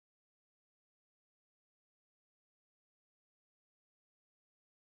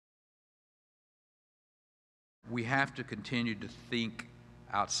We have to continue to think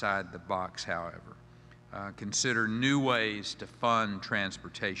outside the box, however. Consider new ways to fund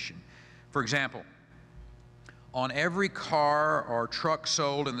transportation. For example, on every car or truck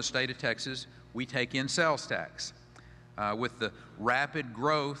sold in the state of Texas, we take in sales tax. With the rapid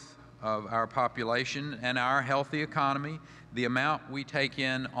growth of our population and our healthy economy, the amount we take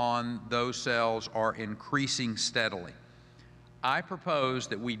in on those sales are increasing steadily. I propose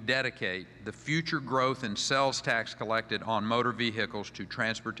that we dedicate the future growth in sales tax collected on motor vehicles to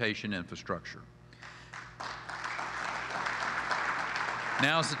transportation infrastructure.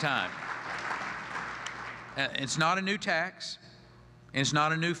 Now's the time. It's not a new tax, and it's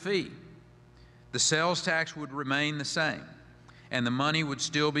not a new fee. The sales tax would remain the same, and the money would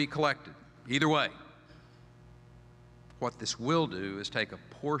still be collected. Either way, what this will do is take a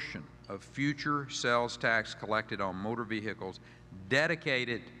portion of future sales tax collected on motor vehicles, dedicate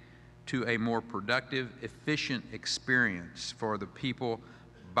it to a more productive, efficient experience for the people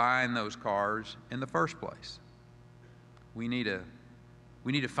buying those cars in the first place. We need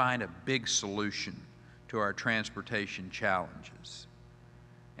to find a big solution to our transportation challenges.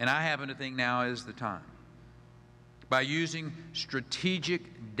 And I happen to think now is the time. By using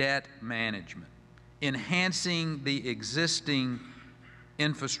strategic debt management, enhancing the existing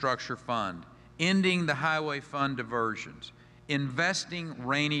infrastructure fund, ending the highway fund diversions, investing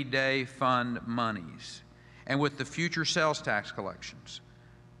rainy day fund monies, and with the future sales tax collections,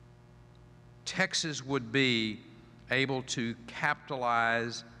 Texas would be able to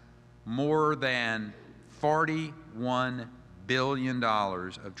capitalize more than $41 billion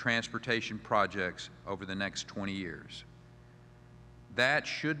of transportation projects over the next 20 years. That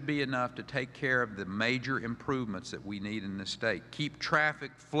should be enough to take care of the major improvements that we need in this state. Keep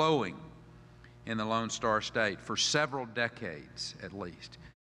traffic flowing in the Lone Star State for several decades at least.